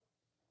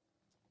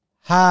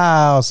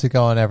How's it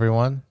going,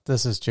 everyone?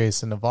 This is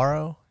Jason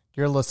Navarro.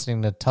 You're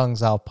listening to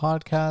Tongues Out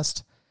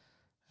Podcast,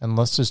 and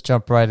let's just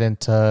jump right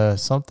into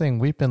something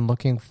we've been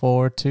looking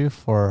forward to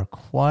for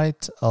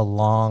quite a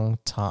long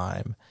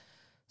time.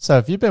 So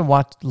if you've been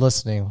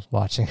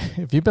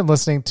if you've been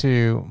listening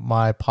to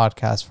my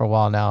podcast for a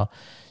while now,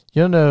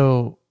 you'll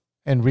know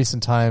in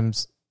recent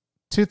times,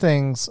 two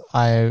things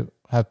I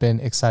have been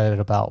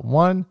excited about.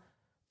 One,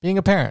 being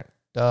a parent.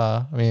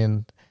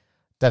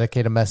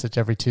 Dedicate a message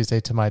every Tuesday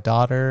to my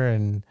daughter,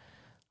 and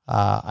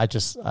I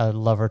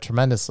love her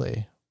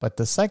tremendously. But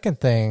the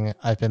second thing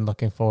I've been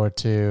looking forward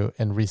to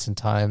in recent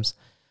times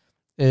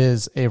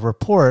is a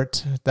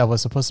report that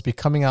was supposed to be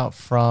coming out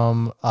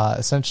from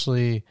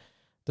essentially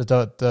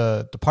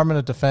the Department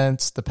of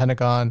Defense, the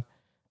Pentagon,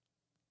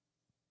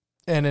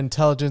 and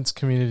intelligence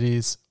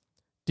communities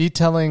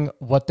detailing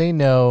what they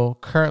know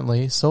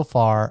currently so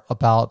far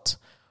about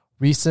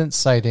recent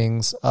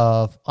sightings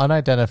of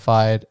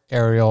unidentified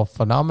aerial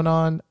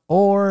phenomenon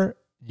or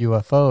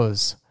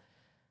UFOs.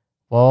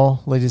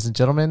 Well, ladies and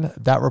gentlemen,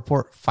 that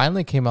report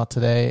finally came out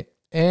today,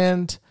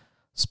 and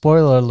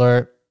spoiler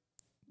alert,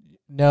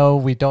 no,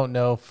 we don't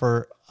know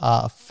for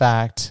a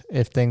fact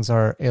if things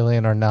are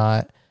alien or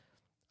not.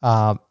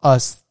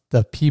 Us,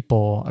 the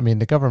people,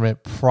 the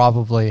government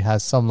probably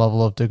has some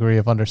level of degree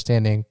of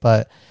understanding,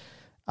 but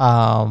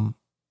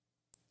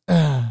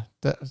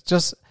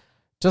just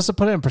to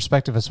put it in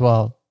perspective as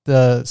well,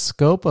 the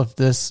scope of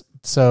this,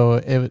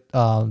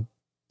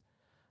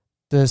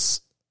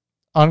 this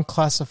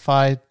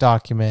unclassified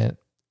document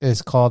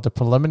is called the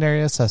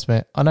Preliminary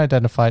Assessment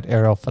Unidentified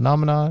Aerial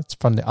Phenomena. It's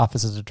from the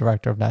Office of the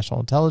Director of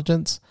National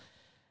Intelligence,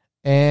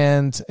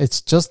 and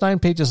it's just 9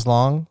 pages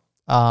long.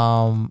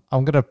 I'm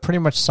going to pretty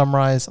much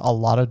summarize a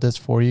lot of this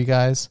for you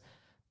guys.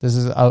 This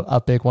is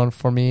a big one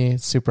for me,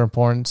 super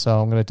important, so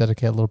I'm going to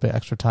dedicate a little bit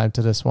extra time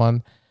to this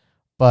one.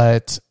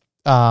 But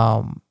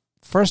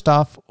first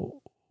off,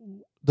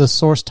 the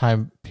source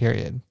time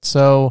period.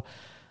 So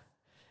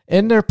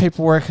in their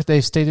paperwork,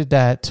 they stated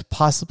that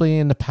possibly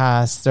in the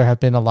past, there have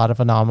been a lot of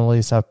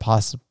anomalies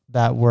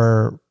that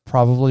were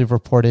probably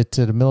reported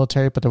to the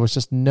military, but there was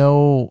just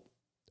no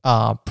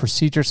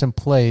procedures in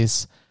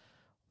place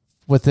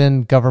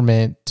within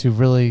government to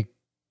really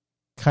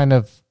kind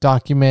of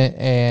document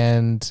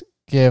and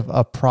give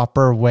a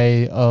proper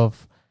way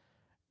of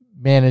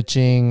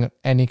managing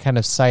any kind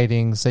of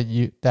sightings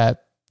that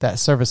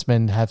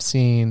servicemen have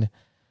seen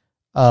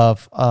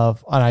of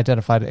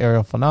unidentified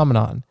aerial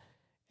phenomenon.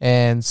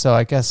 And so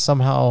I guess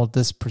somehow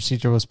this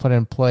procedure was put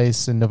in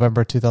place in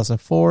November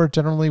 2004,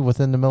 generally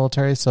within the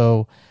military.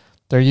 So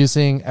they're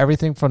using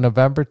everything from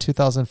November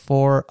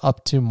 2004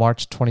 up to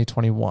March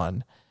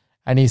 2021.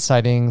 Any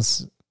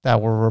sightings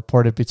that were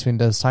reported between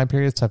those time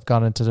periods have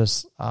gone into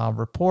this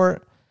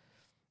report.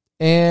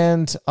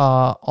 And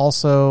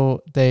also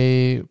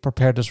they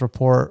prepared this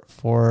report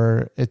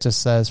it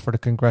just says for the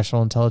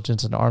Congressional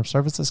Intelligence and Armed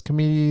Services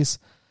Committees.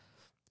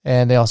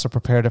 And they also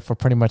prepared it for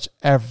pretty much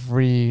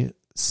every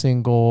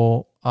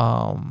single,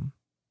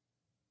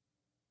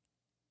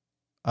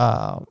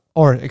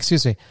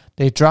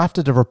 they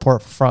drafted a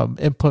report from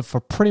input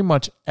for pretty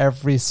much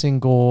every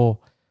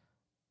single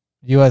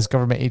U.S.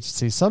 government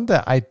agency. Some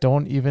that I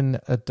don't even,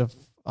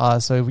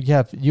 so we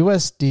have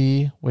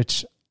USD,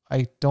 which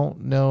I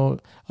don't know,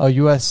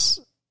 U.S.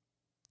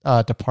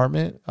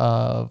 Department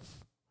of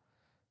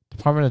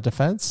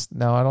Defense.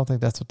 No, I don't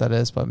think that's what that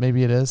is, but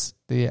maybe it is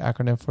the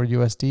acronym for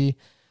USD.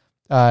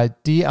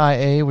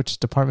 DIA, which is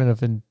Department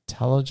of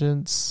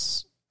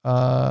Intelligence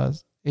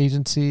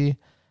Agency,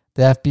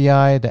 the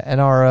FBI, the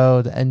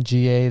NRO, the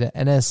NGA, the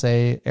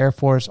NSA, Air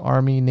Force,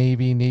 Army,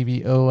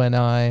 Navy,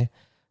 ONI,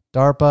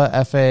 DARPA,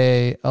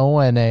 FAA,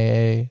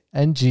 ONAA,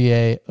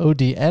 NGA,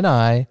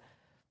 ODNI,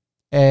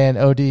 and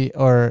OD,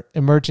 or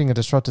Emerging and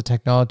Disruptive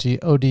Technology,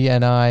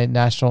 ODNI,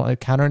 National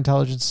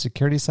Counterintelligence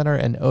Security Center,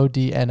 and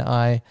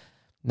ODNI,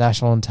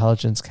 National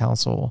Intelligence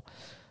Council.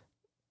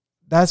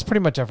 That's pretty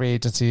much every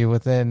agency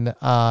within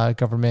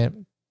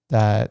government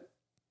that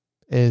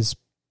has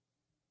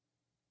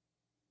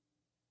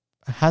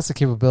the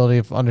capability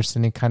of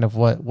understanding kind of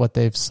what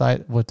they've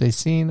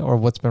seen or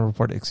what's been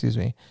reported.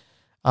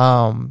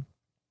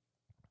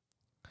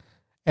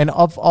 And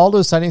of all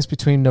those sightings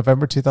between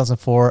November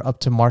 2004 up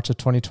to March of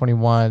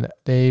 2021,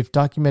 they've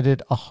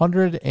documented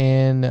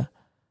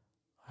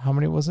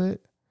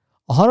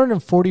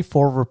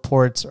 144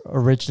 reports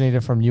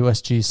originated from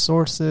USG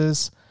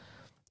sources.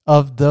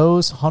 Of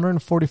those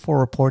 144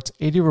 reports,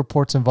 80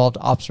 reports involved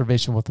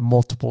observation with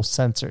multiple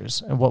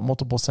sensors. And what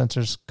multiple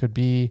sensors could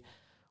be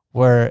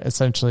were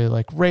essentially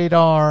like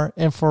radar,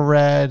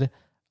 infrared,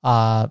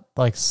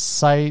 like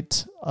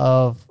sight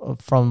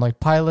from like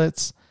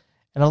pilots.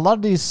 And a lot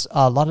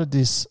of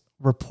these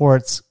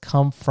reports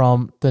come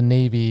from the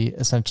Navy,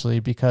 essentially,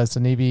 because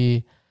the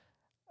Navy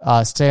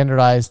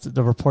standardized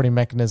the reporting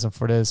mechanism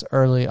for this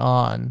early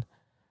on.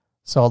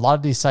 So a lot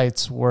of these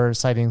sightings were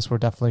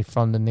definitely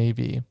from the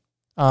Navy.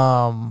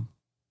 And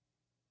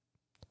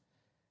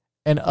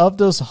of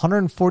those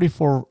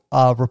 144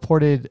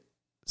 reported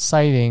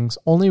sightings,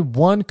 only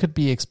one could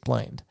be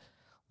explained.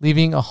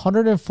 leaving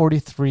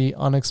 143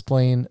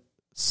 unexplained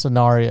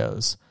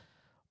scenarios.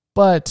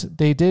 But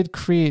they did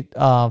create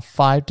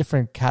 5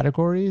 different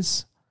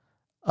categories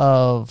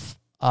of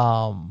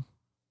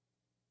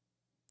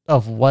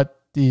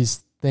what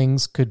these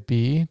things could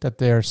be that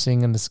they're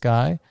seeing in the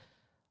sky.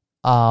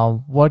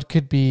 What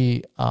could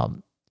be,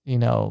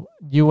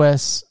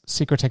 U.S.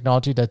 secret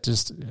technology that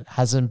just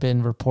hasn't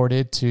been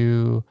reported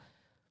to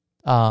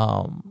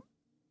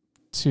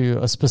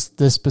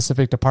this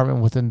specific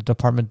department within the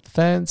Department of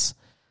Defense.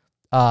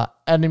 Not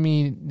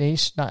enemy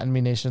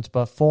nations,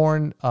 but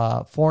foreign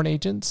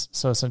agents.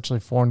 So essentially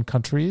foreign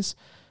countries,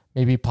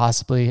 maybe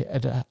possibly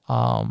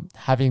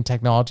having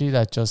technology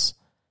that just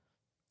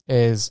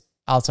is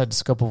outside the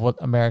scope of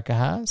what America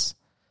has.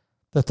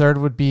 The third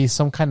would be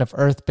some kind of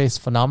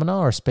Earth-based phenomena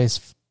or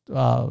space-based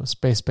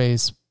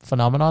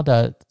phenomena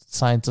that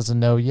science doesn't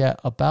know yet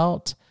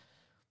about.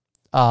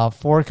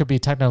 4 could be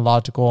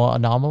technological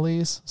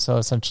anomalies. So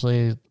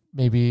essentially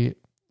maybe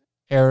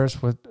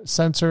errors with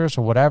sensors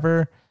or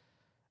whatever.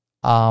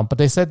 But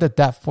they said that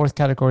 4th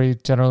category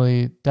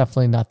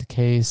definitely not the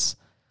case.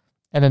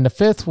 And then the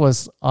 5th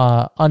was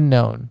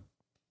unknown.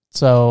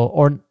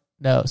 Other.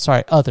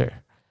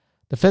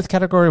 The 5th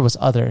category was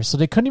other. So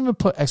they couldn't even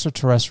put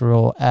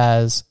extraterrestrial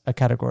as a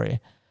category.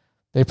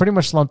 They pretty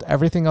much lumped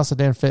everything else that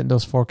didn't fit in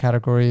those 4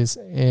 categories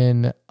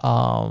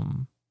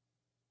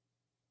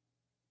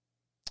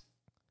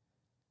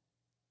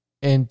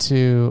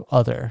into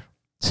other.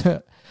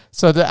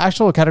 So the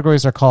actual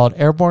categories are called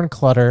airborne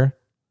clutter.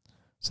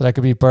 So that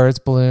could be birds,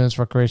 balloons,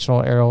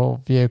 recreational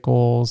aerial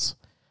vehicles,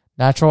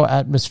 natural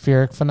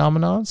atmospheric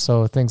phenomena,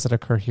 so things that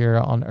occur here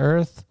on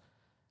Earth,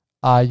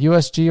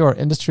 USG or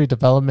industry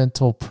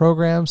developmental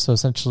programs, so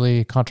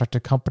essentially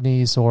contracted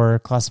companies or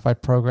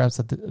classified programs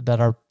that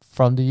are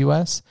from the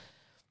U.S.,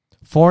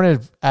 foreign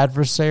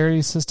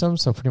adversary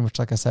systems, so pretty much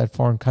like I said,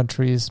 foreign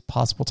countries,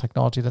 possible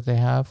technology that they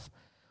have,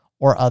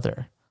 or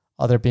other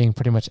being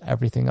pretty much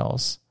everything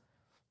else.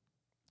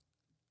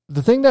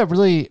 The thing that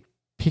really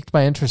piqued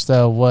my interest,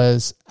 though,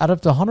 was out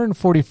of the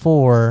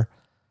 144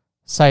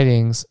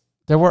 sightings,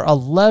 there were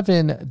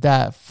 11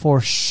 that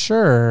for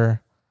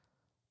sure,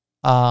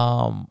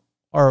 or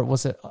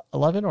was it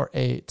 11 or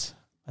 8?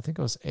 I think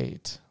it was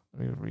 8.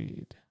 Let me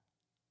read.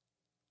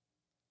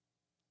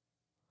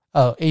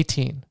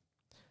 18.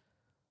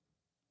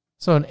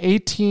 So in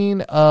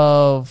 18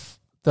 of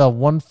the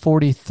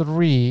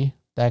 143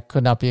 that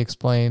could not be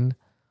explained,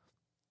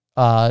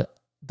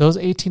 those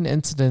 18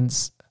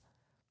 incidents,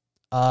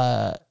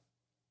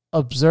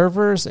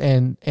 observers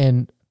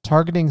and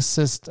targeting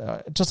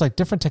systems, just like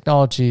different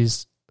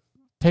technologies,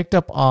 picked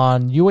up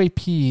on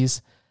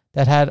UAPs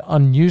that had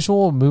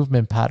unusual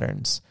movement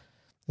patterns.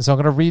 So I'm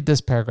going to read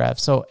this paragraph.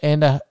 So,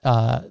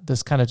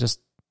 this kind of just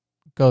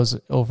goes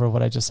over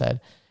what I just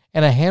said.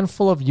 And a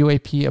handful of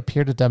UAP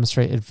appear to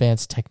demonstrate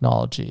advanced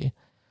technology.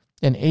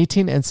 In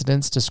 18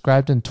 incidents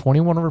described in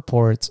 21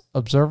 reports,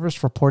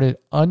 observers reported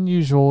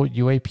unusual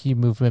UAP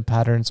movement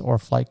patterns or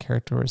flight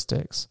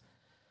characteristics.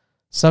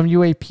 Some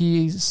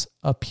UAPs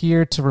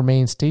appear to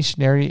remain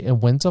stationary in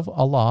winds of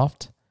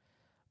aloft,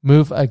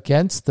 move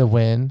against the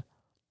wind,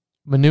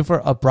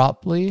 maneuver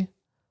abruptly,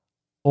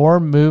 or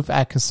move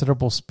at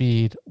considerable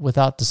speed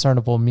without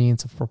discernible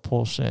means of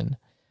propulsion.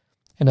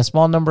 In a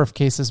small number of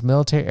cases,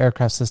 military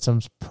aircraft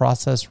systems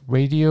process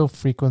radio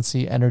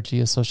frequency energy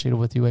associated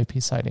with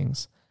UAP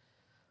sightings.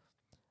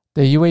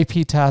 The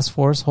UAP task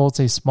force holds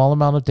a small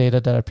amount of data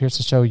that appears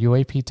to show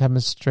UAP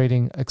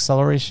demonstrating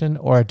acceleration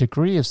or a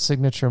degree of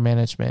signature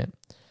management.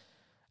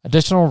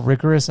 Additional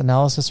rigorous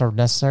analysis are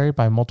necessary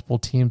by multiple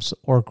teams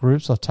or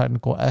groups of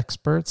technical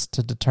experts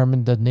to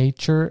determine the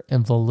nature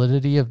and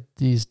validity of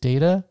these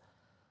data.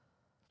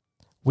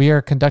 We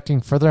are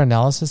conducting further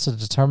analysis to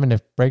determine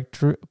if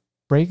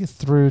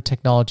breakthrough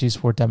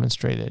technologies were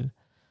demonstrated.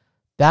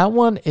 That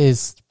one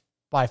is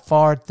by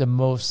far the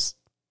most,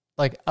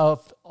 like,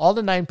 of all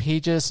the 9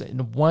 pages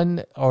in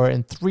one or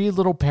in 3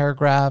 little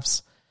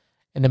paragraphs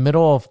in the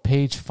middle of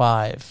page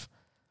 5.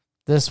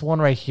 This one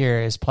right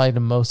here is probably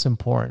the most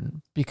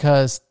important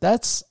because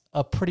that's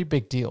a pretty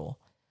big deal.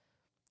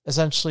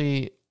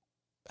 Essentially,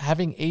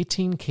 having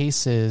 18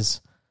 cases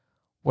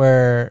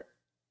where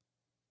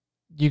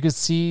you could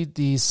see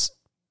these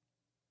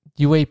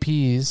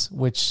UAPs,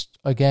 which,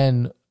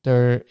 again,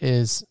 there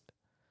is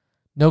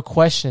no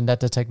question that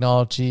the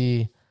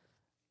technology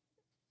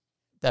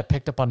that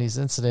picked up on these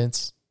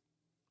incidents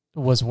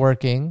was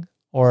working,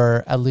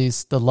 or at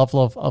least the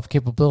level of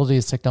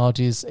capabilities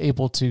technology is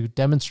able to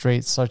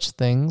demonstrate such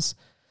things,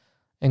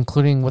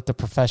 including with the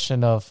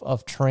profession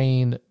of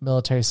trained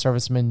military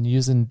servicemen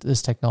using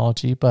this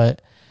technology.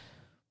 But,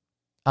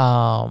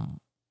 yeah,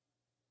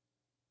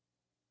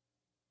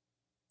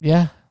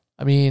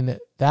 I mean,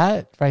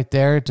 that right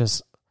there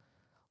just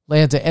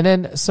lands it. And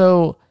then,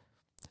 so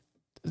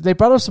they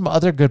brought up some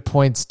other good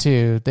points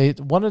too.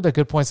 One of the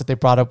good points that they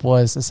brought up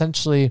was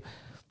essentially,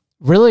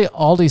 really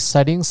all these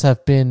sightings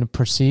have been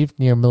perceived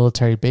near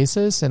military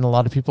bases, and a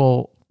lot of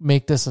people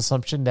make this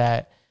assumption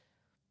that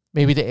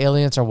maybe the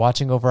aliens are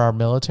watching over our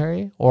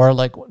military, or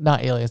like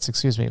not aliens,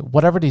 excuse me,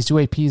 whatever these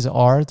UAPs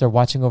are, they're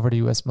watching over the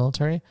U.S.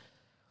 military.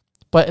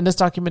 But in this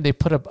document, they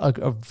put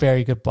a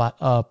very good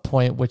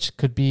point, which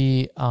could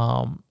be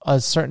a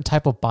certain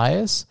type of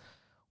bias,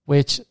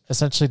 which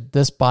essentially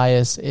this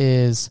bias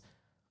is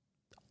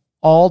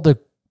all the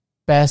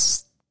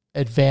best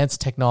advanced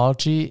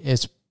technology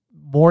is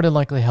more than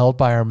likely held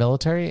by our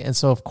military. And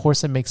so, of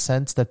course, it makes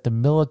sense that the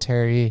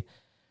military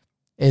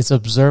is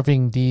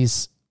observing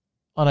these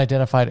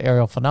unidentified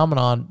aerial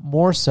phenomenon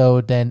more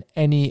so than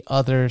any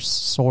other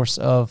source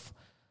of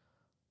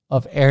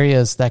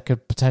areas that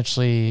could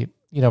potentially,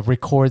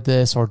 record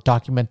this or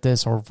document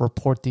this or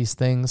report these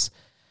things.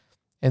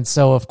 And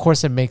so, of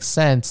course, it makes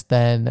sense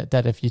then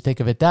that if you think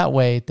of it that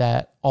way,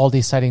 that all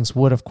these sightings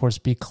would, of course,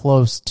 be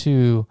close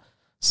to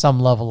some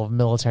level of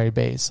military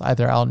base,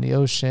 either out in the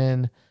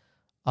ocean,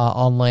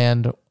 on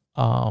land,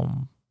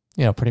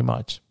 pretty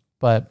much.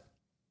 But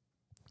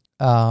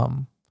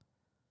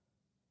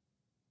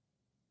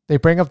they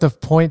bring up the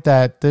point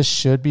that this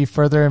should be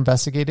further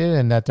investigated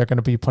and that they're going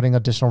to be putting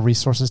additional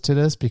resources to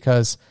this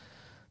because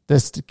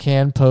this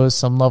can pose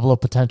some level of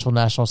potential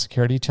national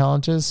security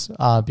challenges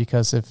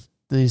because if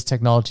these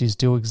technologies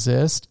do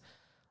exist,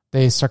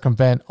 they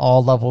circumvent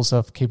all levels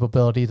of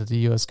capability that the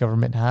U.S.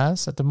 government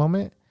has at the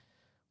moment,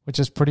 which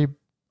is a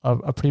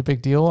pretty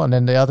big deal. And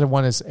then the other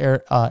one is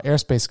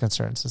airspace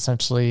concerns.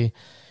 Essentially,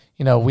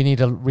 we need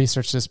to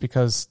research this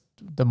because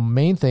the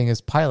main thing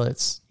is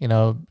pilots,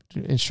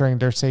 ensuring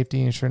their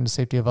safety, ensuring the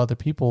safety of other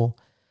people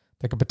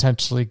that could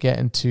potentially get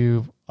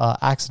into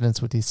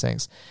accidents with these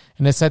things.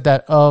 And they said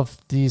that of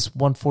these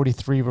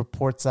 143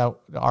 reports that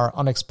are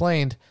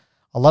unexplained,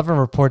 11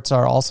 reports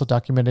are also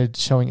documented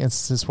showing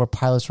instances where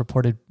pilots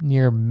reported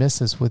near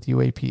misses with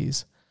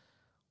UAPs,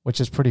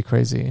 which is pretty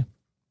crazy.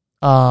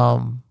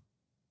 And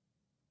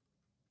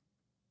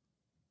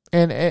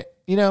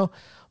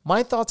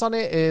my thoughts on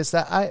it is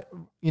that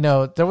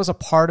there was a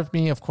part of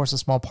me, of course, a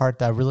small part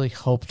that really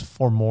hoped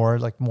for more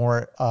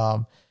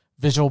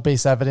visual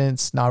based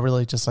evidence, not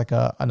really just like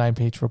a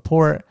 9-page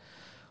report.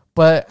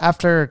 But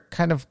after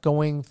kind of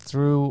going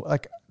through,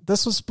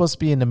 this was supposed to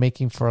be in the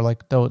making for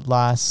the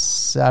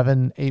last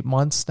 7-8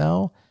 months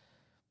now.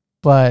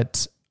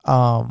 But,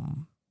 I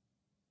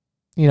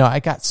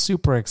got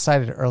super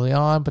excited early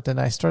on, but then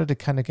I started to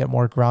kind of get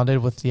more grounded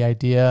with the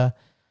idea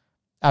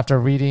after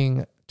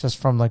reading just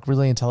from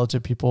really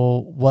intelligent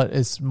people what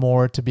is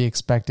more to be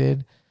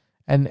expected.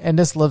 And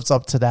this lives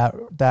up to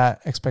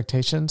that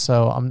expectation.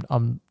 So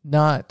I'm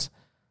not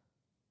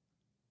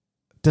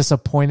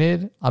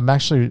disappointed. I'm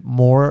actually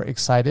more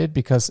excited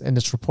because in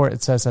this report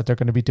it says that they're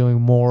going to be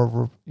doing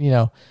more,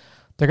 they're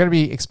going to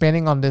be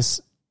expanding on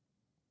this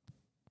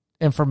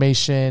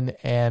information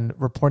and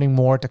reporting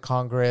more to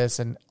Congress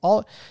and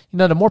all,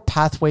 the more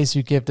pathways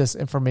you give this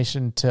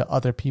information to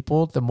other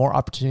people, the more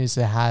opportunities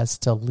it has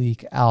to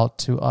leak out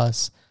to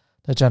us,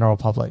 the general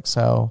public.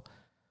 So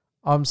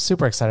I'm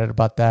super excited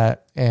about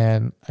that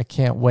and I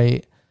can't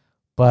wait.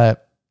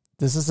 But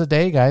this is the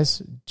day,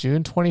 guys.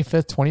 June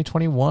 25th,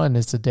 2021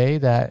 is the day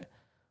that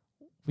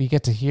we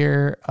get to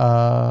hear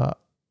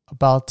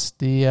about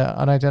the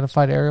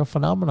unidentified aerial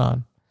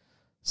phenomenon.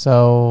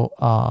 So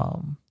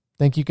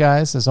thank you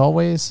guys, as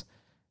always,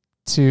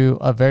 to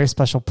a very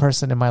special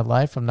person in my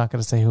life. I'm not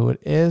going to say who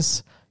it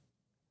is.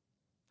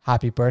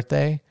 Happy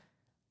birthday.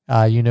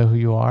 You know who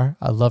you are.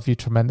 I love you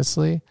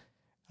tremendously.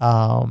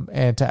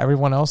 And to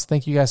everyone else,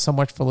 thank you guys so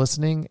much for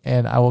listening,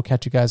 and I will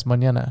catch you guys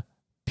mañana.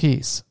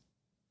 Peace.